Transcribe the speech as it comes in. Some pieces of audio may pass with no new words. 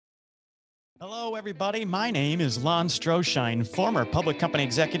Hello, everybody. My name is Lon Stroshine, former public company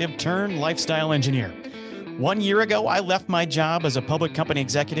executive turned lifestyle engineer. 1 year ago, I left my job as a public company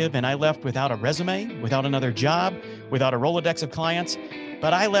executive, and I left without a resume, without another job, without a Rolodex of clients,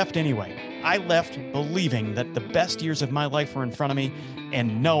 but I left anyway. I left believing that the best years of my life were in front of me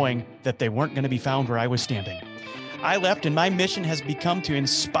and knowing that they weren't going to be found where I was standing. I left, and my mission has become to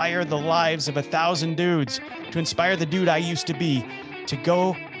inspire the lives of 1,000 dudes, to inspire the dude I used to be, to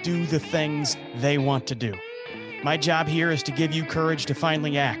go do the things they want to do. My job here is to give you courage to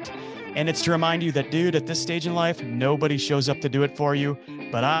finally act. And it's to remind you that, dude, at this stage in life, nobody shows up to do it for you,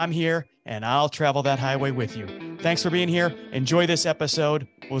 but I'm here and I'll travel that highway with you. Thanks for being here. Enjoy this episode.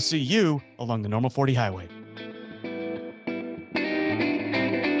 We'll see you along the Normal 40 highway.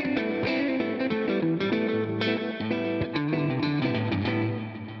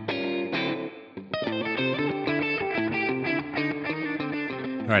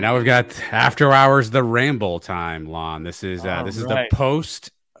 All right, now we've got After Hours the Ramble time, Lon. This is the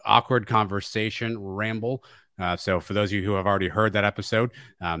post awkward conversation ramble. So for those of you who have already heard that episode,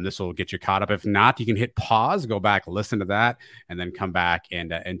 this will get you caught up. If not, you can hit pause, go back, listen to that, and then come back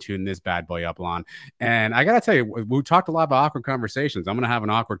and tune this bad boy up, Lon. And I gotta tell you, we talked a lot about awkward conversations. I'm gonna have an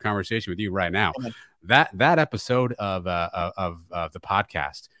awkward conversation with you right now. That episode of the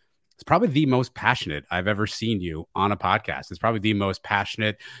podcast. It's probably the most passionate I've ever seen you on a podcast. It's probably the most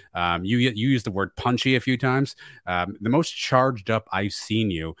passionate. You used the word punchy a few times. The most charged up I've seen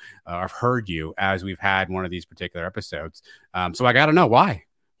you or heard you as we've had one of these particular episodes. So I got to know why.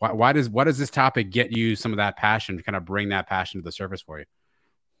 Why does this topic get you some of that passion to kind of bring that passion to the surface for you?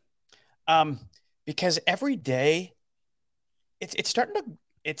 Because every day it's starting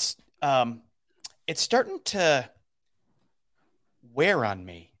to wear on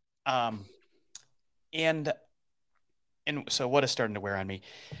me. And so what is starting to wear on me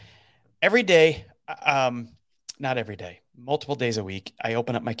every day? Not every day, multiple days a week. I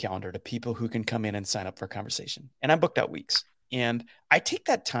open up my calendar to people who can come in and sign up for a conversation, and I'm booked out weeks. And I take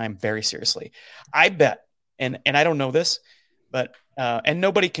that time very seriously. I bet, and I don't know this, but, and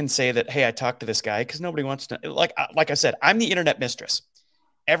nobody can say that, hey, I talked to this guy, because nobody wants to, like I said, I'm the internet mistress.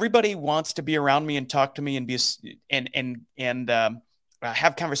 Everybody wants to be around me and talk to me and be,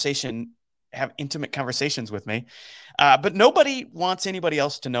 have intimate conversations with me. But nobody wants anybody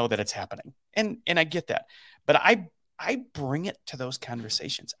else to know that it's happening. And I get that, but I bring it to those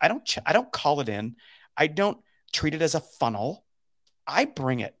conversations. I don't call it in. I don't treat it as a funnel. I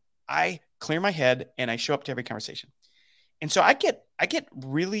bring it, I clear my head, and I show up to every conversation. And so I get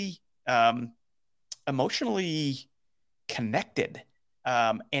really, emotionally connected,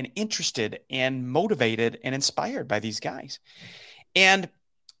 and interested and motivated and inspired by these guys. And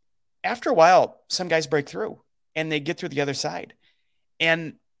after a while, some guys break through and they get through the other side,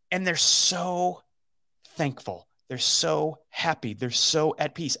 and they're so thankful. They're so happy. They're so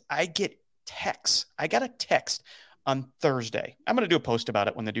at peace. I get texts. I got a text on Thursday. I'm going to do a post about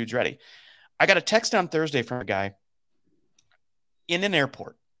it when the dude's ready. I got a text on Thursday from a guy in an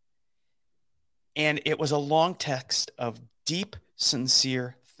airport, and it was a long text of deep,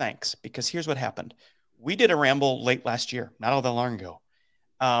 sincere thanks, because here's what happened. We did a ramble late last year, not all that long ago.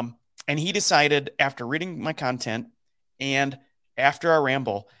 And he decided, after reading my content and after our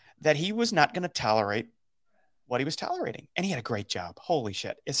ramble, that he was not going to tolerate what he was tolerating. And he had a great job. Holy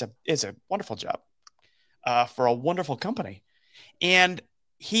shit. It's a wonderful job, for a wonderful company.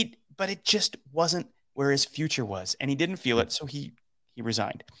 But it just wasn't where his future was. And he didn't feel it. So he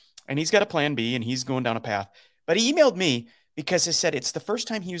resigned, and he's got a plan B, and he's going down a path. But he emailed me because he said it's the first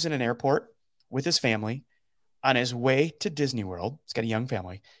time he was in an airport with his family on his way to Disney World. He's got a young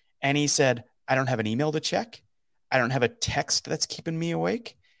family. And he said, I don't have an email to check. I don't have a text that's keeping me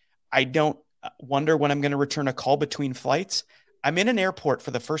awake. I don't wonder when I'm going to return a call between flights. I'm in an airport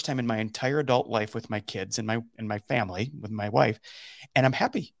for the first time in my entire adult life with my kids and my family, with my wife. And I'm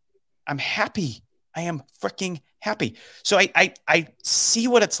happy. I'm happy. I am freaking happy. So I see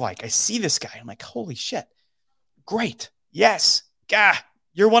what it's like. I see this guy. I'm like, holy shit. Great. Yes. Gah,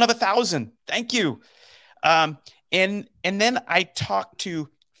 you're one of 1,000. Thank you. And then I talked to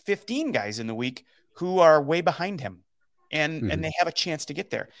 15 guys in the week who are way behind him, and they have a chance to get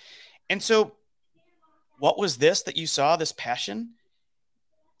there. And so what was this that you saw, this passion?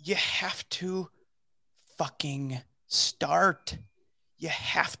 You have to fucking start. You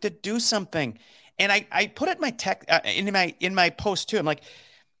have to do something. And I put it in my post too. I'm like,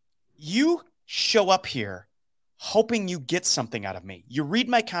 you show up here hoping you get something out of me. You read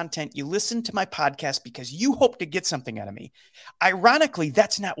my content, you listen to my podcast because you hope to get something out of me. Ironically,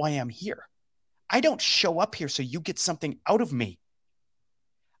 that's not why I'm here. I don't show up here so you get something out of me.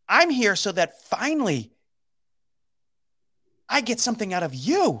 I'm here so that finally I get something out of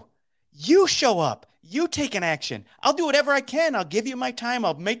you. You show up. You take an action. I'll do whatever I can. I'll give you my time.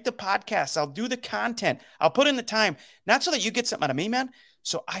 I'll make the podcast. I'll do the content. I'll put in the time. Not so that you get something out of me, man.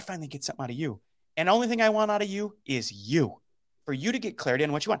 So I finally get something out of you. And the only thing I want out of you is you, for you to get clarity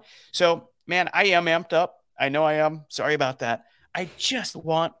on what you want. So, man, I am amped up. I know I am. Sorry about that. I just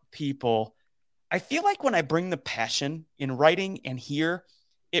want people. I feel like when I bring the passion in writing and here,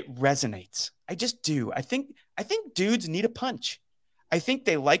 it resonates. I just do. I think dudes need a punch. I think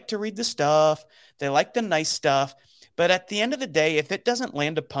they like to read the stuff. They like the nice stuff. But at the end of the day, if it doesn't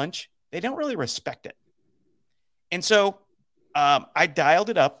land a punch, they don't really respect it. And so I dialed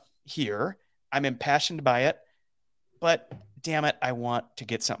it up here. I'm impassioned by it. But damn it, I want to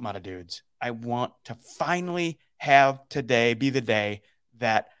get something out of dudes. I want to finally have today be the day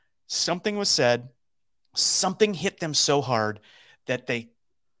that something was said, something hit them so hard that they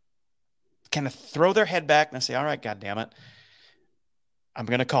kind of throw their head back and say, all right, God damn it. I'm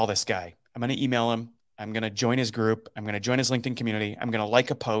going to call this guy. I'm going to email him. I'm going to join his group. I'm going to join his LinkedIn community. I'm going to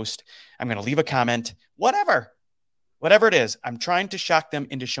like a post. I'm going to leave a comment, whatever it is. I'm trying to shock them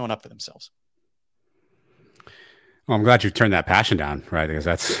into showing up for themselves. Well, I'm glad you turned that passion down, right? Because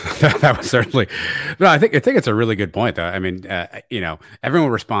that was certainly. No, I think it's a really good point, though. I mean, everyone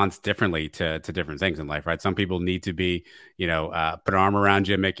responds differently to different things in life, right? Some people need to be, put an arm around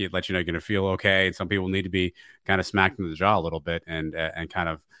you, let you know you're going to feel okay, and some people need to be kind of smacked in the jaw a little bit and kind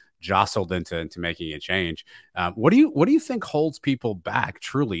of jostled into making a change. What do you think holds people back?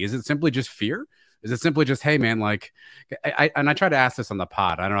 Truly, is it simply just fear? Is it simply just, hey, man, like, I try to ask this on the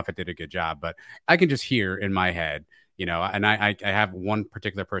pod. I don't know if I did a good job, but I can just hear in my head, and I have one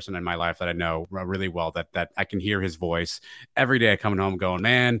particular person in my life that I know really well that I can hear his voice every day coming home going,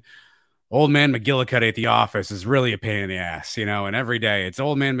 man, old man McGillicuddy at the office is really a pain in the ass, and every day it's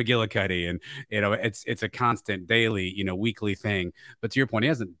old man McGillicuddy. And, it's a constant daily, weekly thing. But to your point, he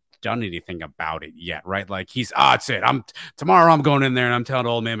hasn't done anything about it yet, right? Like it's it. Tomorrow I'm going in there and I'm telling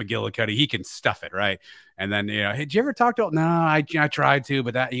old man McGillicuddy he can stuff it, right? And then, hey, did you ever talk to? No, I tried to,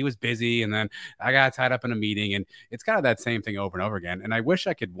 but that he was busy, and then I got tied up in a meeting, and it's kind of that same thing over and over again. And I wish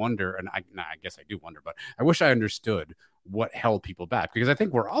I could wonder, and I guess I do wonder, but I wish I understood what held people back, because I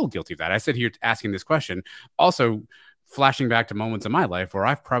think we're all guilty of that. I sit here asking this question, also flashing back to moments in my life where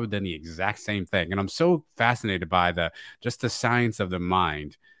I've probably done the exact same thing, and I'm so fascinated by the science of the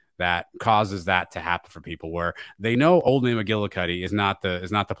mind that causes that to happen for people, where they know old man McGillicuddy is not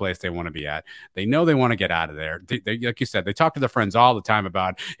the place they want to be at. They know they want to get out of there. They, like you said, they talk to their friends all the time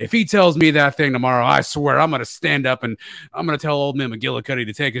about, if he tells me that thing tomorrow, I swear I'm going to stand up and I'm going to tell old man McGillicuddy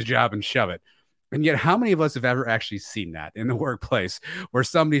to take his job and shove it. And yet, how many of us have ever actually seen that in the workplace, where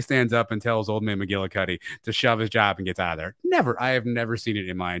somebody stands up and tells old man McGillicuddy to shove his job and gets out of there? Never. I have never seen it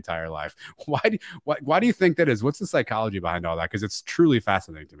in my entire life. Why do you think that is? What's the psychology behind all that? Because it's truly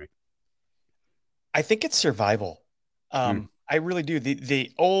fascinating to me. I think it's survival. I really do.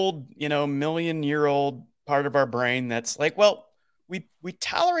 The old, million-year-old part of our brain that's like, well, we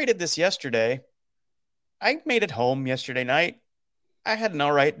tolerated this yesterday. I made it home yesterday night. I had an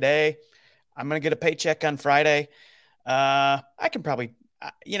all right day. I'm going to get a paycheck on Friday. I can probably,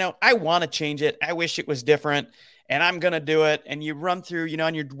 I want to change it. I wish it was different, and I'm going to do it. And you run through,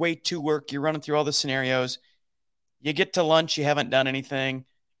 on your way to work, you're running through all the scenarios. You get to lunch, you haven't done anything.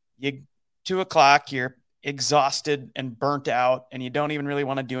 2:00, you're exhausted and burnt out, and you don't even really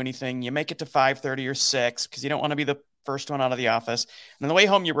want to do anything. You make it to 5:30 or 6 because you don't want to be the first one out of the office. And on the way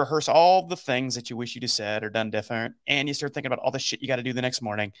home, you rehearse all the things that you wish you'd have said or done different. And you start thinking about all the shit you got to do the next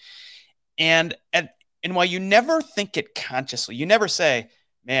morning. And while you never think it consciously, you never say,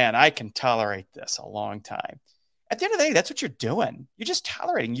 man, I can tolerate this a long time. At the end of the day, that's what you're doing. You're just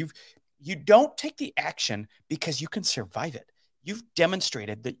tolerating. You don't take the action because you can survive it. You've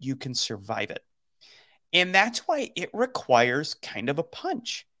demonstrated that you can survive it. And that's why it requires kind of a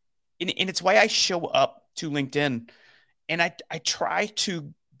punch. And it's why I show up to LinkedIn, and I try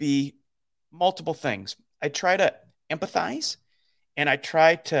to be multiple things. I try to empathize, and I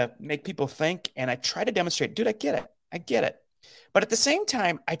try to make people think, and I try to demonstrate, dude, I get it. I get it. But at the same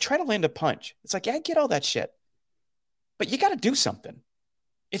time, I try to land a punch. It's like, yeah, I get all that shit, but you got to do something.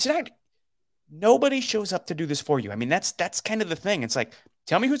 It's not, nobody shows up to do this for you. I mean, that's kind of the thing. It's like,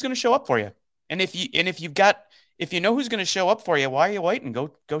 tell me who's going to show up for you. And if you know who's going to show up for you, why are you waiting?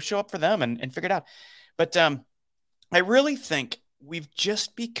 Go show up for them and figure it out. But I really think we've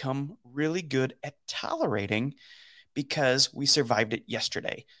just become really good at tolerating because we survived it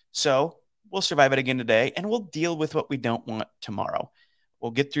yesterday. So we'll survive it again today, and we'll deal with what we don't want tomorrow.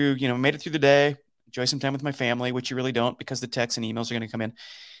 We'll get through, made it through the day, enjoy some time with my family, which you really don't because the texts and emails are going to come in.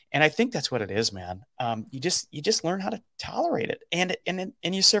 And I think that's what it is, man. You just learn how to tolerate it,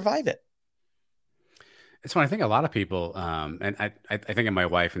 and you survive it. It's when I think a lot of people, and I think of my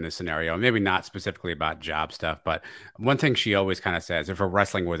wife in this scenario, maybe not specifically about job stuff, but one thing she always kind of says, if we're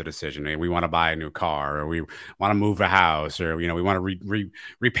wrestling with a decision, we want to buy a new car, or we want to move a house, or we want to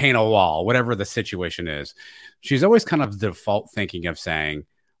repaint a wall, whatever the situation is, she's always kind of default thinking of saying,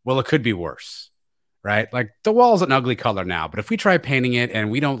 well, it could be worse. Right, like the wall's an ugly color now, but if we try painting it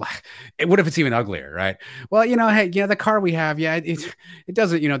and we don't, what if it's even uglier? Right. Well, hey, the car we have, it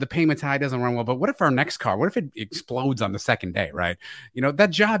doesn't, the payment's high, doesn't run well. But what if our next car? What if it explodes on the second day? Right.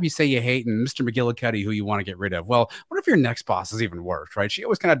 That job you say you hate and Mr. McGillicuddy who you want to get rid of. Well, what if your next boss is even worse? Right. She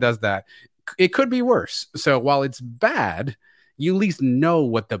always kind of does that. It could be worse. So while it's bad, you at least know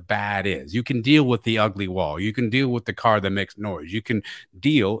what the bad is. You can deal with the ugly wall. You can deal with the car that makes noise. You can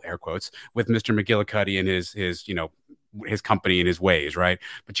deal, air quotes, with Mr. McGillicuddy and his company and his ways, right?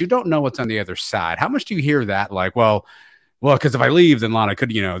 But you don't know what's on the other side. How much do you hear that? Like, well, because if I leave, then Lana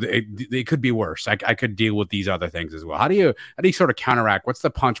could, it could be worse. I could deal with these other things as well. How do you sort of counteract? What's the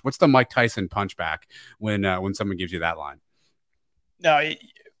punch? What's the Mike Tyson punch back when someone gives you that line? No,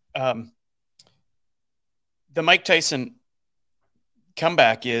 the Mike Tyson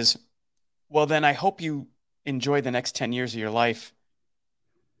comeback is, well, then I hope you enjoy the next 10 years of your life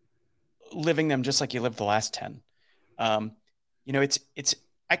living them just like you lived the last 10. I'm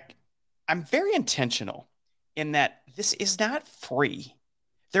very intentional in that this is not free.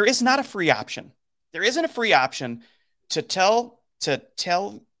 There is not a free option. There isn't a free option to tell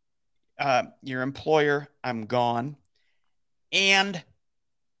your employer I'm gone and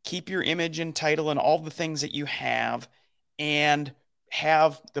keep your image and title and all the things that you have and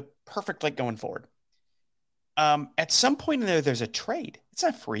have the perfect life going forward. At some point in there's a trade. It's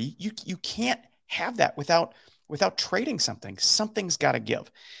not free. You can't have that without trading something. Something's got to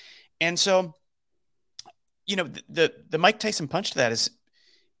give. And so, the Mike Tyson punch to that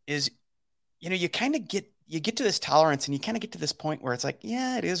is you kind of get to this tolerance and you kind of get to this point where it's like,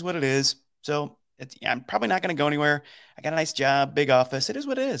 yeah, it is what it is. So I'm probably not going to go anywhere. I got a nice job, big office. It is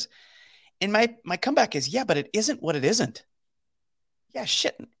what it is. And my comeback is, yeah, but it isn't what it isn't. Yeah,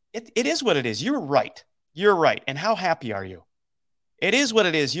 shit. It is what it is. You're right. You're right. And how happy are you? It is what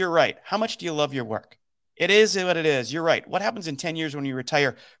it is. You're right. How much do you love your work? It is what it is. You're right. What happens in 10 years when you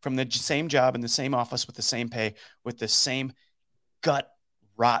retire from the same job in the same office with the same pay, with the same gut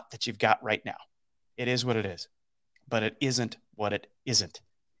rot that you've got right now? It is what it is. But it isn't what it isn't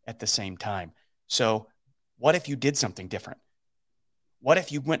at the same time. So what if you did something different? What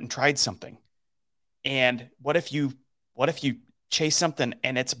if you went and tried something? And what if you chase something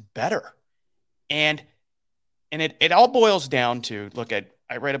and it's better? And it all boils down to, look,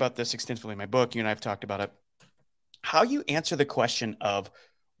 I write about this extensively in my book. You and I have talked about it. How you answer the question of,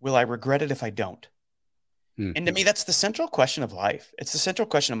 will I regret it if I don't? Mm-hmm. And to me, that's the central question of life. It's the central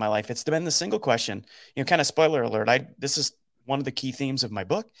question of my life. It's been the single question, kind of spoiler alert. This is one of the key themes of my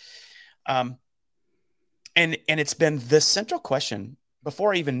book. And it's been the central question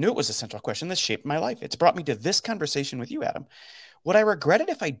before I even knew it was a central question. This shaped my life. It's brought me to this conversation with you, Adam. Would I regret it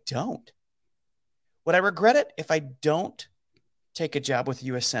if I don't? Would I regret it if I don't take a job with a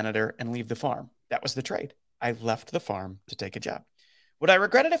U.S. Senator and leave the farm? That was the trade. I left the farm to take a job. Would I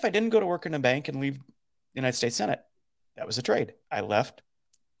regret it if I didn't go to work in a bank and leave the United States Senate? That was a trade. I left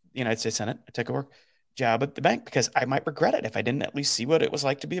the United States Senate. I took a work job at the bank because I might regret it if I didn't at least see what it was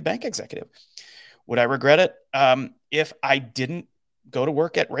like to be a bank executive. Would I regret it if I didn't go to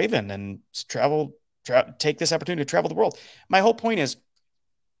work at Raven and take this opportunity to travel the world? My whole point is,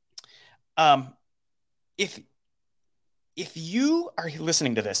 if you are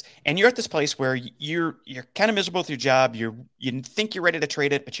listening to this and you're at this place where you're kind of miserable with your job, you think you're ready to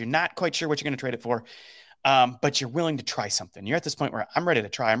trade it, but you're not quite sure what you're going to trade it for, but you're willing to try something. You're at this point where I'm ready to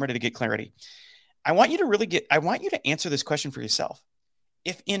try. I'm ready to get clarity. I want you to answer this question for yourself.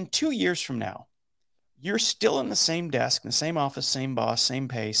 If in 2 years from now, you're still in the same desk, in the same office, same boss, same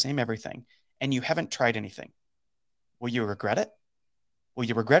pay, same everything, and you haven't tried anything, will you regret it? Will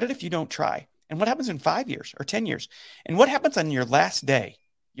you regret it if you don't try? And what happens in 5 years or 10 years? And what happens on your last day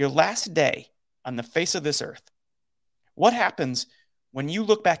on the face of this earth? What happens when you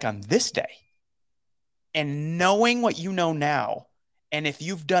look back on this day and knowing what you know now, and if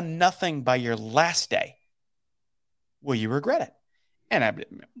you've done nothing by your last day, will you regret it? And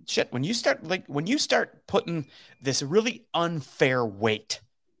when you start putting this really unfair weight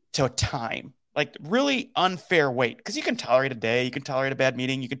to time, like really unfair weight, because you can tolerate a day, you can tolerate a bad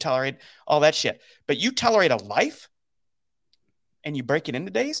meeting, you can tolerate all that shit, but you tolerate a life and you break it into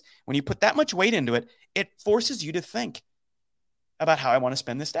days. When you put that much weight into it, it forces you to think, about how I want to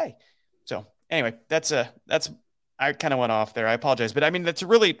spend this day. So anyway, I kind of went off there. I apologize, but I mean, that's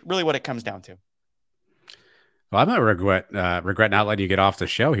really, really what it comes down to. Well, I might regret not letting you get off the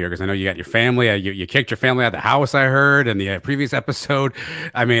show here because I know you got your family. You kicked your family out of the house. I heard in the previous episode.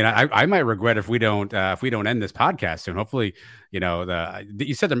 I mean, I might regret if we don't end this podcast soon. Hopefully,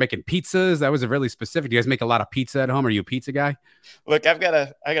 you said they're making pizzas. That was a really specific. Do you guys make a lot of pizza at home? Are you a pizza guy? Look, I got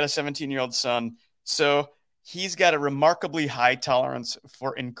a 17-year-old son, so he's got a remarkably high tolerance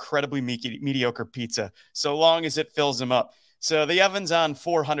for incredibly mediocre pizza, so long as it fills him up. So the oven's on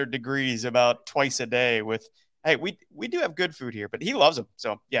 400 degrees about twice a day with. Hey, we do have good food here, but he loves them.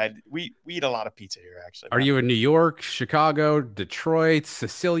 So yeah, we eat a lot of pizza here. Actually, are you in New York, Chicago, Detroit,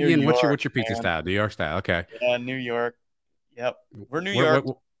 Sicilian? York, what's your pizza style? New York style. Okay. Yeah, New York. Yep, we're New York.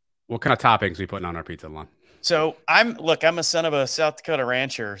 What kind of toppings are we putting on our pizza, Lon? So I'm a son of a South Dakota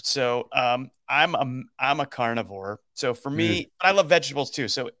rancher. So I'm a carnivore. So for me, I love vegetables too.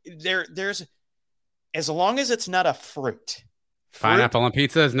 So there's as long as it's not a fruit. Pineapple on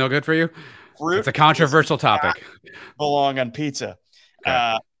pizza is no good for you. It's a controversial topic. Belong on pizza,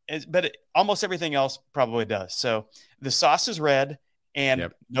 okay. But almost everything else probably does. So the sauce is red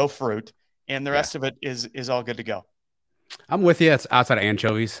and no fruit, and the rest of it is all good to go. I'm with you. It's outside of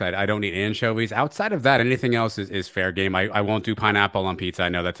anchovies. I don't eat anchovies. Outside of that, anything else is fair game. I won't do pineapple on pizza. I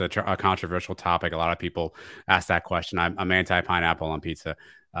know that's a controversial topic. A lot of people ask that question. I'm anti-pineapple on pizza.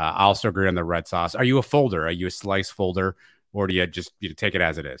 I also agree on the red sauce. Are you a folder? Are you a slice folder, or do you just take it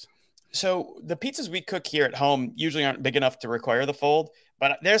as it is? So the pizzas we cook here at home usually aren't big enough to require the fold,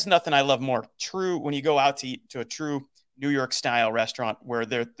 but there's nothing I love more. True, when you go out to eat to a true New York style restaurant where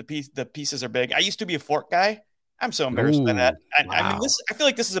the pieces are big. I used to be a fork guy. I'm so embarrassed by that. I mean, I feel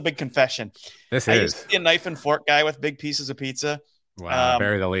like this is a big confession. I used to be a knife and fork guy with big pieces of pizza. Wow,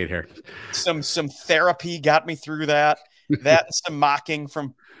 bury the lead here. Some therapy got me through that. That and some mocking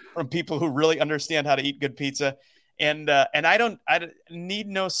from people who really understand how to eat good pizza. And I need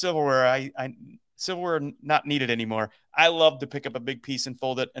no silverware. Silverware not needed anymore. I love to pick up a big piece and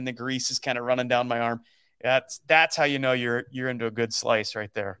fold it, and the grease is kind of running down my arm. That's how you know you're into a good slice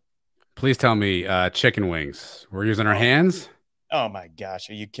right there. Please tell me, chicken wings. We're using our hands? Oh my gosh,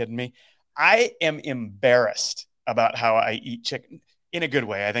 are you kidding me? I am embarrassed about how I eat chicken in a good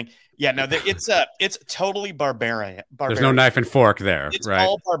way, I think. Yeah, no, it's totally barbarian. There's no knife and fork there, it's right?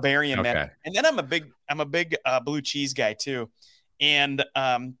 All barbarian, man. And then I'm a big blue cheese guy too. And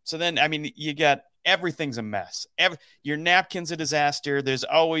so then, I mean, you got everything's a mess. Your napkin's a disaster. There's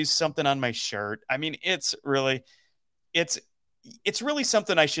always something on my shirt. I mean, it's really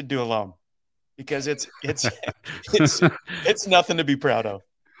something I should do alone because it's nothing to be proud of.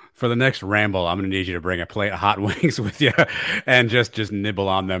 For the next ramble, I'm going to need you to bring a plate of hot wings with you and just nibble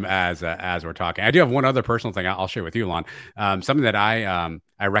on them as we're talking. I do have one other personal thing I'll share with you, Lon. Something that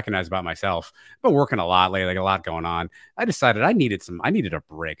I recognize about myself. I've been working a lot lately, like a lot going on. I decided I needed a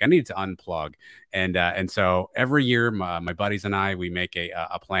break. I needed to unplug. And so every year, my buddies and I, we make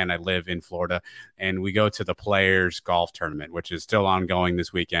a plan. I live in Florida, and we go to the Players Golf Tournament, which is still ongoing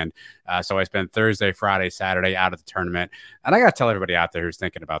this weekend. So I spent Thursday, Friday, Saturday out at the tournament. And I got to tell everybody out there who's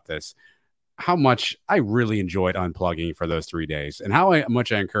thinking about this, how much I really enjoyed unplugging for those 3 days, and how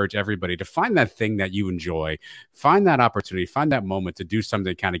much I encourage everybody to find that thing that you enjoy, find that opportunity, find that moment to do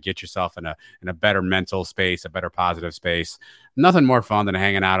something to kind of get yourself in a better mental space, a better positive space. Nothing more fun than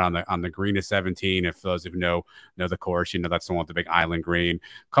hanging out on the green of 17. If those of you know the course, that's the one with the big island green.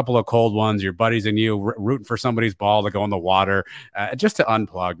 A couple of cold ones, your buddies and you rooting for somebody's ball to go in the water, just to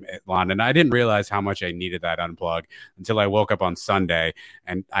unplug, Lon. And I didn't realize how much I needed that unplug until I woke up on Sunday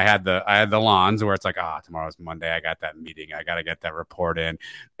and I had the lawns where it's like, tomorrow's Monday. I got that meeting. I got to get that report in.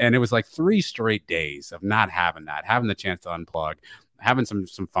 And it was like 3 straight days of not having the chance to unplug, having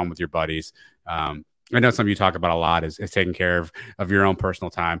some fun with your buddies. I know something you talk about a lot is taking care of your own personal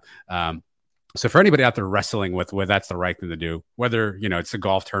time. So for anybody out there wrestling with that's the right thing to do, whether, it's a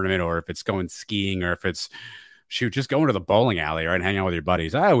golf tournament or if it's going skiing or if it's, just going to the bowling alley, right, and hang out with your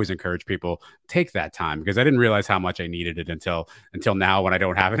buddies. I always encourage people, take that time, because I didn't realize how much I needed it until now when I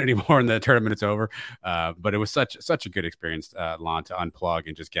don't have it anymore and the tournament is over. But it was such a good experience, Lon, to unplug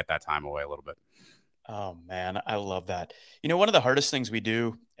and just get that time away a little bit. Oh man, I love that. One of the hardest things we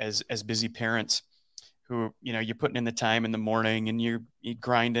do as busy parents who, you're putting in the time in the morning and you're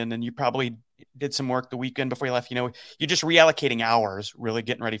grinding and you probably did some work the weekend before you left, you're just reallocating hours, really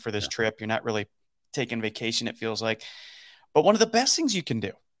getting ready for this trip. You're not really taking vacation, it feels like. But one of the best things you can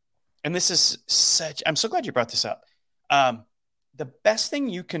do, and this is I'm so glad you brought this up. The best thing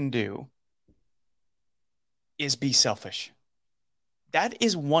you can do is be selfish. That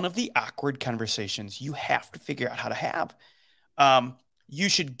is one of the awkward conversations you have to figure out how to have. You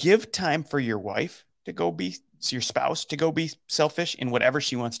should give time for your wife to go be your spouse to go be selfish in whatever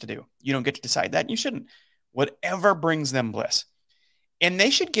she wants to do. You don't get to decide that, and you shouldn't. Whatever brings them bliss. And they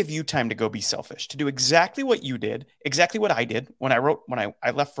should give you time to go be selfish, to do exactly what you did, exactly what I did when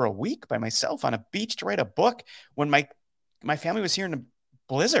I left for a week by myself on a beach to write a book when my family was here in a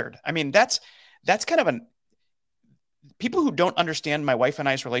blizzard. I mean, that's kind of an people who don't understand my wife and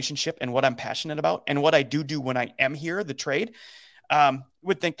I's relationship and what I'm passionate about and what I do when I am here, the trade,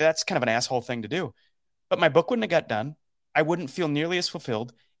 would think that's kind of an asshole thing to do. But my book wouldn't have got done. I wouldn't feel nearly as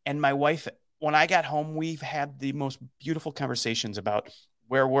fulfilled. And my wife, when I got home, we've had the most beautiful conversations about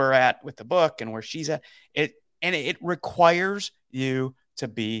where we're at with the book and where she's at. It requires you to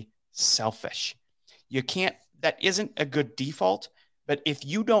be selfish. You can't, that isn't a good default, but if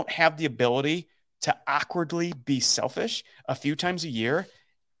you don't have the ability to awkwardly be selfish a few times a year,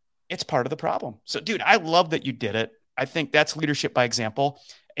 it's part of the problem. So, dude, I love that you did it. I think that's leadership by example.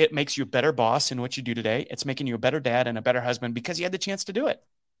 It makes you a better boss in what you do today. It's making you a better dad and a better husband because you had the chance to do it.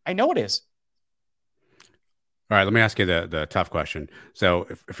 I know it is. All right, let me ask you the tough question. So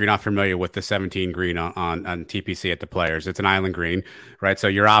if you're not familiar with the 17 green on TPC at the Players, it's an island green, right? So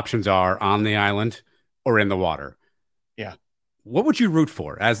your options are on the island or in the water. Yeah. What would you root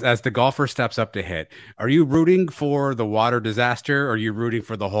for as the golfer steps up to hit? Are you rooting for the water disaster or are you rooting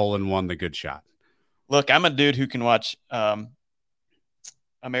for the hole in one, the good shot? Look, I'm a dude who can watch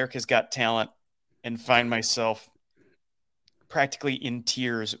America's Got Talent and find myself practically in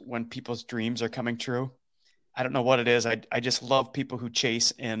tears when people's dreams are coming true. I don't know what it is. I just love people who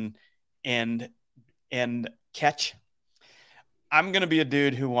chase and catch. I'm going to be a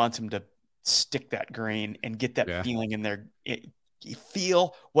dude who wants him to stick that green and get that feeling in there.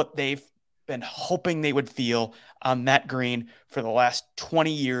 Feel what they've been hoping they would feel on that green for the last 20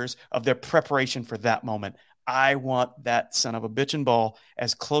 years of their preparation for that moment. I want that son of a bitchin' ball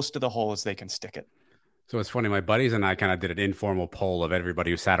as close to the hole as they can stick it. So it's funny. My buddies and I kind of did an informal poll of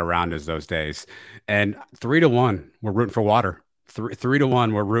everybody who sat around us those days, and 3-1, we're rooting for water.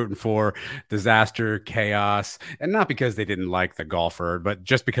 3-1, we're rooting for disaster, chaos, and not because they didn't like the golfer, but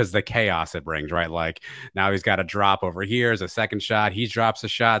just because the chaos it brings, right? Like now he's got a drop over here as a second shot. He drops a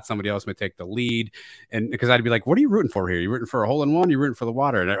shot. Somebody else may take the lead, and because I'd be like, "What are you rooting for here? You rooting for a hole in one? You rooting for the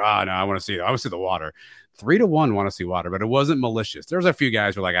water?" And no, I want to see the water. 3-1 want to see water, but it wasn't malicious. There's a few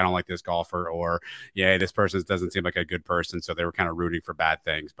guys who were like, I don't like this golfer, or yeah, this person doesn't seem like a good person. So they were kind of rooting for bad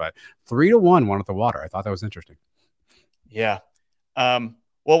things, but 3-1 wanted the water. I thought that was interesting. Yeah. Well,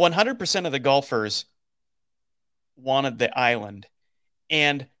 100% of the golfers wanted the island,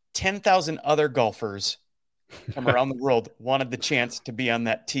 and 10,000 other golfers from around the world wanted the chance to be on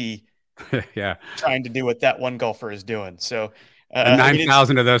that tee. Yeah. Trying to do what that one golfer is doing. So,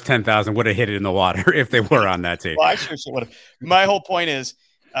 9,000 of those 10,000 would have hit it in the water if they were on that tee. Well, I sure would have. My whole point is,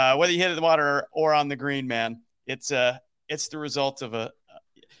 whether you hit it in the water or on the green, man, it's the result of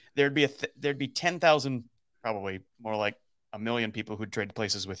there'd be 10,000, probably more like a million people who'd trade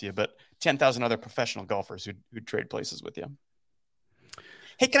places with you, but 10,000 other professional golfers who'd trade places with you.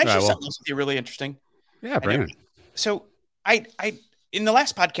 Hey, can I share something else with you really interesting? Yeah, bring it. So I in the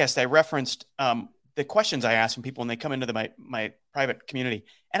last podcast, I referenced the questions I ask from people when they come into my private community,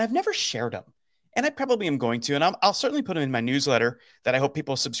 and I've never shared them. And I probably am going to, and I'll certainly put them in my newsletter that I hope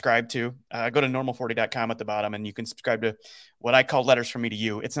people subscribe to. Go to normal40.com at the bottom, and you can subscribe to what I call Letters from Me to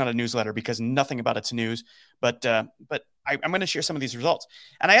You. It's not a newsletter because nothing about it's news, but I'm going to share some of these results.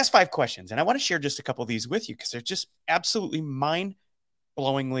 And I asked 5 questions, and I want to share just a couple of these with you because they're just absolutely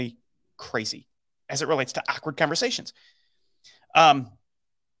mind-blowingly crazy as it relates to awkward conversations.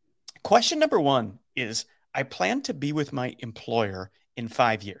 Question number 1 is, I plan to be with my employer in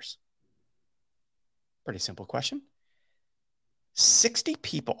 5 years. Pretty simple question. 60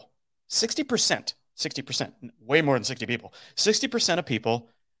 people, 60%, way more than 60 people, 60% of people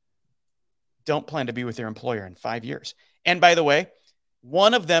don't plan to be with their employer in 5 years. And by the way,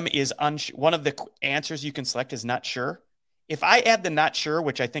 one of them is one of the answers you can select is not sure. If I add the not sure,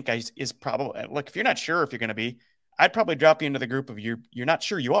 which I think is probably, look, if you're not sure if you're going to be, I'd probably drop you into the group of you're not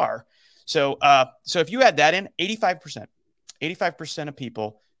sure you are. So if you add that in, 85% of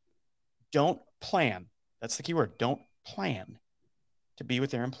people don't plan. That's the key word. Don't plan to be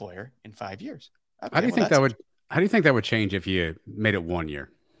with their employer in 5 years. Okay, how do you think that would change if you made it 1 year?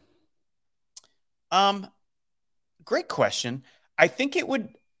 Great question. I think it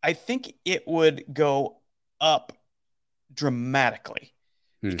would go up dramatically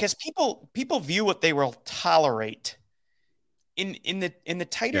because people view what they will tolerate in the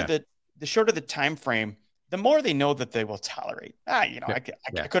tighter the shorter the time frame, the more they know that they will tolerate. I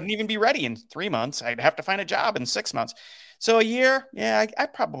couldn't even be ready in 3 months. I'd have to find a job in 6 months. So a year, yeah, I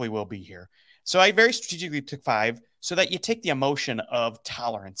probably will be here. So I very strategically took 5 so that you take the emotion of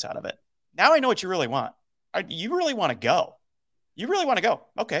tolerance out of it. Now I know what you really want. You really want to go. You really want to go.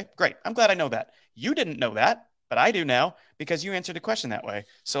 Okay, great. I'm glad I know that. You didn't know that, but I do now because you answered the question that way.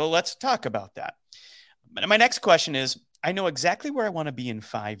 So let's talk about that. My next question is, I know exactly where I want to be in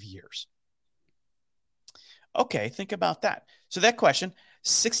 5 years. Okay, think about that. So that question,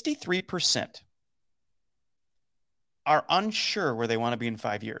 63% are unsure where they want to be in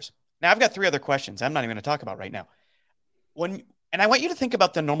 5 years. Now I've got 3 other questions I'm not even going to talk about right now. And I want you to think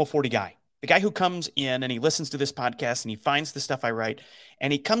about the normal 40 guy, the guy who comes in and he listens to this podcast and he finds the stuff I write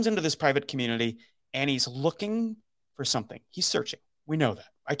and he comes into this private community and he's looking for something. He's searching. We know that.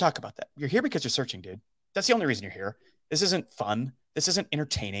 I talk about that. You're here because you're searching, dude. That's the only reason you're here. This isn't fun. This isn't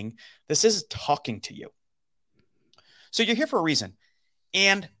entertaining. This is talking to you. So you're here for a reason.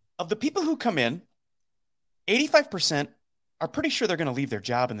 And of the people who come in, 85% are pretty sure they're going to leave their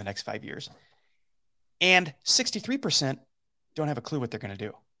job in the next 5 years. And 63% don't have a clue what they're going to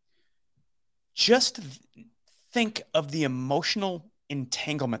do. Just think of the emotional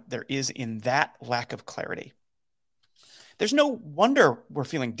entanglement there is in that lack of clarity. There's no wonder we're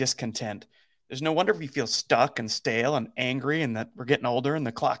feeling discontent. There's no wonder we feel stuck and stale and angry and that we're getting older and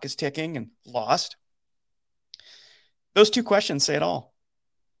the clock is ticking and lost. Those 2 questions say it all.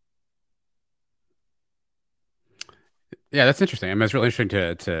 Yeah, that's interesting. I mean, it's really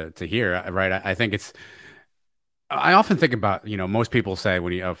interesting to hear, right? I think I often think about, most people say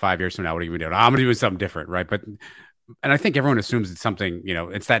when 5 years from now, what are you doing? I'm going to do something different, right? And I think everyone assumes it's something,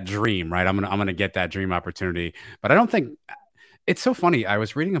 it's that dream, right? I'm gonna get that dream opportunity, but I don't think it's so funny. I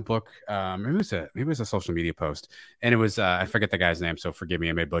was reading a book, maybe it was a social media post, and it was I forget the guy's name, so forgive me,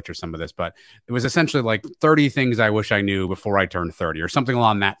 I may butcher some of this, but it was essentially like 30 things I wish I knew before I turned 30, or something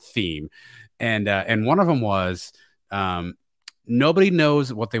along that theme, and one of them was nobody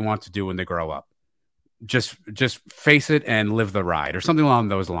knows what they want to do when they grow up. Just face it and live the ride, or something along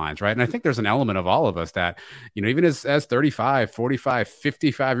those lines, right? And I think there's an element of all of us that, even as 35, 45,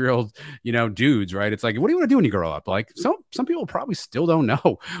 55-year-old, dudes, right? It's like, what do you want to do when you grow up? Like some people probably still don't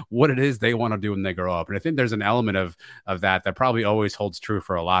know what it is they want to do when they grow up. And I think there's an element of that probably always holds true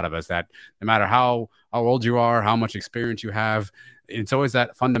for a lot of us, that no matter how old you are, how much experience you have, it's always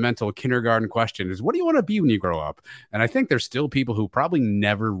that fundamental kindergarten question is, what do you want to be when you grow up? And I think there's still people who probably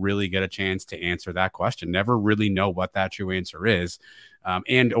never really get a chance to answer that question, never really know what that true answer is,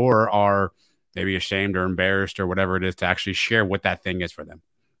 and or are maybe ashamed or embarrassed or whatever it is to actually share what that thing is for them.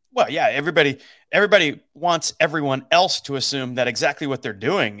 Well, yeah, everybody wants everyone else to assume that exactly what they're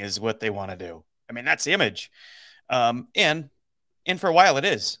doing is what they want to do. I mean, that's the image. And for a while it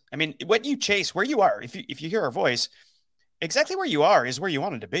is. I mean, what you chase, where you are, if you hear our voice, exactly where you are is where you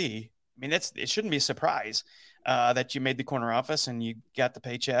wanted to be. I mean, it shouldn't be a surprise that you made the corner office and you got the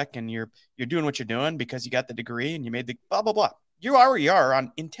paycheck and you're doing what you're doing because you got the degree and you made the blah, blah, blah. You are where you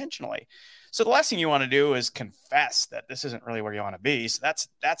are intentionally. So the last thing you want to do is confess that this isn't really where you want to be. So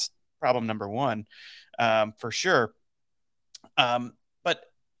that's problem number 1 for sure. But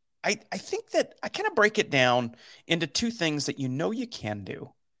I think that I kind of break it down into 2 things that you can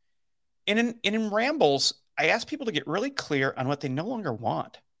do. And in rambles, I ask people to get really clear on what they no longer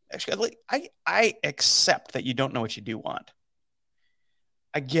want. Actually, I accept that you don't know what you do want.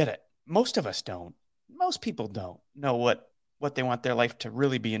 I get it. Most of us don't. Most people don't know what they want their life to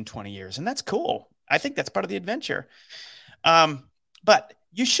really be in 20 years. And that's cool. I think that's part of the adventure. But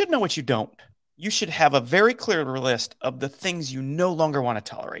you should know what you don't. You should have a very clear list of the things you no longer want to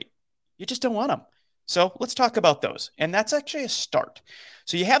tolerate. You just don't want them. So let's talk about those. And that's actually a start.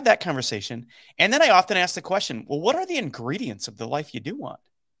 So you have that conversation. And then I often ask the question, well, what are the ingredients of the life you do want?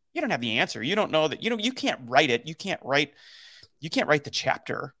 You don't have the answer. You don't know that, you can't write it. You can't write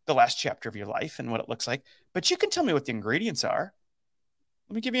the last chapter of your life and what it looks like, but you can tell me what the ingredients are.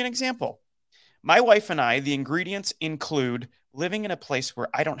 Let me give you an example. My wife and I, the ingredients include living in a place where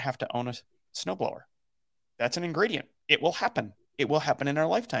I don't have to own a snowblower. That's an ingredient. It will happen. It will happen in our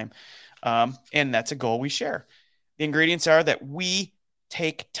lifetime. And that's a goal we share. The ingredients are that we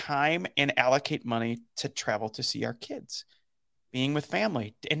take time and allocate money to travel to see our kids, being with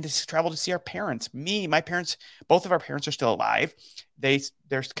family, and to travel to see our parents. My parents, both of our parents are still alive.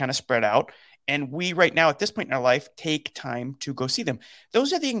 They're kind of spread out. And we right now at this point in our life take time to go see them.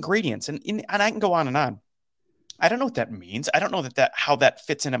 Those are the ingredients. And I can go on and on. I don't know what that means. I don't know how that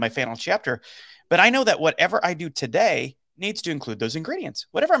fits into my final chapter, but I know that whatever I do today needs to include those ingredients.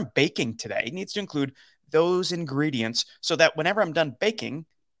 Whatever I'm baking today needs to include those ingredients so that whenever I'm done baking,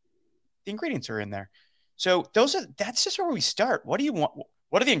 the ingredients are in there. So that's just where we start. What do you want?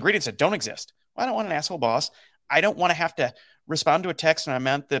 What are the ingredients that don't exist? Well, I don't want an asshole boss. I don't want to have to respond to a text when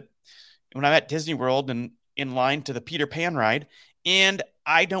I'm at Disney World and in line to the Peter Pan ride. And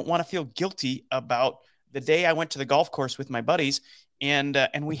I don't want to feel guilty about the day I went to the golf course with my buddies and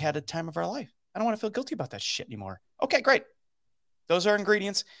we had a time of our life. I don't want to feel guilty about that shit anymore. Okay, great. Those are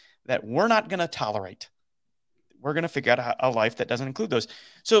ingredients that we're not going to tolerate. We're going to figure out a life that doesn't include those.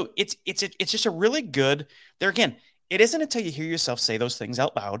 So it's just a really good, there again, it isn't until you hear yourself say those things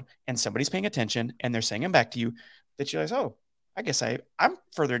out loud and somebody's paying attention and they're saying them back to you that you realize, oh, I guess I'm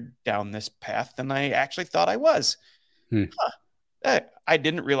further down this path than I actually thought I was. I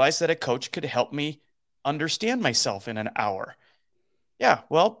didn't realize that a coach could help me understand myself in an hour. Yeah,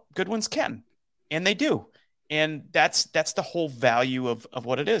 well, good ones can, and they do. And that's the whole value of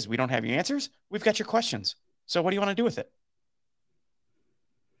what it is. We don't have your answers. We've got your questions. So what do you want to do with it?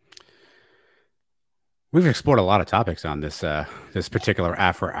 We've explored a lot of topics on this this particular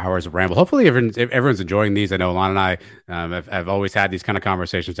After Hours Ramble. Hopefully, everyone's enjoying these. I know Lon and I have always had these kind of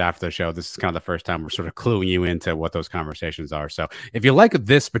conversations after the show. This is kind of the first time we're sort of cluing you into what those conversations are. So if you like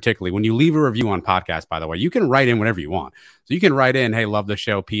this particularly, when you leave a review on podcast, by the way, you can write in whatever you want. So you can write in, hey, love the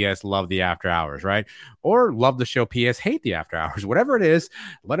show, P.S., love the After Hours, right? Or love the show, P.S., hate the After Hours. Whatever it is,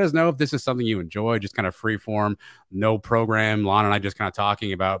 let us know if this is something you enjoy, just kind of free form, no program. Lon and I just kind of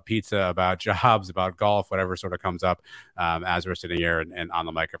talking about pizza, about jobs, about golf, whatever sort of comes up as we're sitting here and on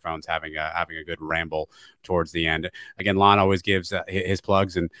the microphones having a good ramble towards the end. Again, Lon always gives his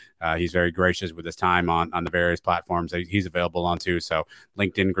plugs, and he's very gracious with his time on the various platforms that he's available on too. So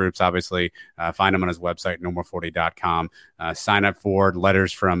LinkedIn groups, obviously, find him on his website, nomore40.com. Sign up for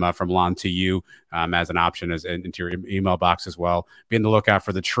letters from Lon to you as an option into your email box as well. Be on the lookout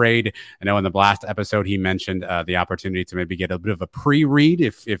for the trade. I know in the last episode he mentioned the opportunity to maybe get a bit of a pre-read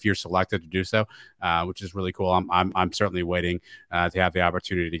if you're selected to do so, which is really cool. I'm certainly waiting to have the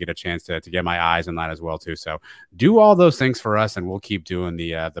opportunity to get a chance to get my eyes on that as well too. So do all those things for us, and we'll keep doing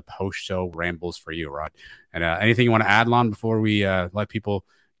the post-show rambles for you, Rod. And anything you want to add, Lon, before we let people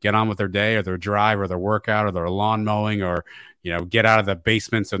get on with their day or their drive or their workout or their lawn mowing or, get out of the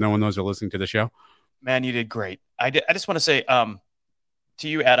basement so no one knows they're listening to the show? Man, you did great. I just want to say to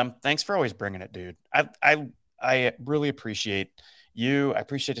you, Adam, thanks for always bringing it, dude. I really appreciate you. I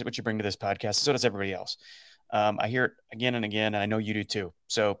appreciate what you bring to this podcast. So does everybody else. I hear it again and again, and I know you do too.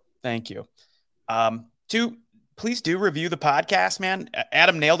 So thank you. Please do review the podcast, man.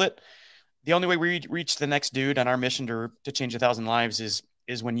 Adam nailed it. The only way we reach the next dude on our mission to change 1,000 lives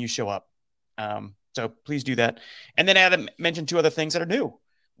is when you show up. So please do that. And then Adam mentioned 2 other things that are new.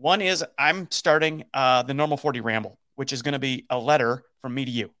 One is I'm starting the Normal 40 Ramble, which is going to be a letter from me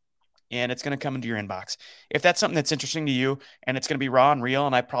to you. And it's going to come into your inbox. If that's something that's interesting to you and it's going to be raw and real,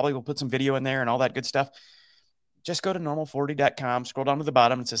 and I probably will put some video in there and all that good stuff, just go to normal40.com, scroll down to the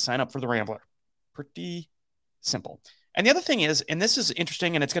bottom, and it says sign up for the Rambler. Pretty simple. And the other thing is, and this is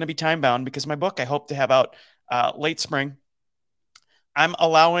interesting, and it's going to be time bound because my book I hope to have out late spring. I'm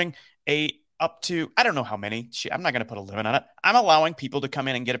allowing up to, I don't know how many, I'm not going to put a limit on it. I'm allowing people to come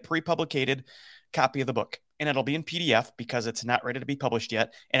in and get a pre-publicated copy of the book. And it'll be in PDF because it's not ready to be published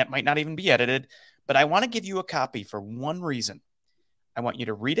yet. And it might not even be edited. But I want to give you a copy for one reason. I want you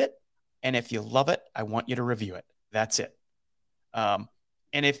to read it. And if you love it, I want you to review it. That's it. And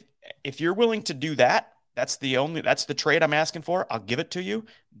if you're willing to do that, that's the trade I'm asking for. I'll give it to you.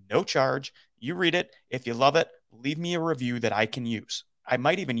 No charge. You read it. If you love it, leave me a review that I can use. I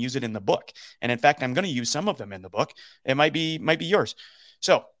might even use it in the book. And in fact, I'm going to use some of them in the book. It might be yours.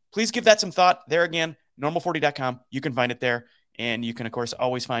 So please give that some thought. There again, normal40.com. You can find it there. And you can, of course,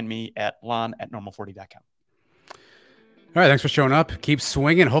 always find me at lon@normal40.com. All right. Thanks for showing up. Keep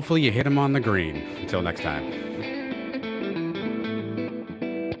swinging. Hopefully you hit him on the green. Until next time.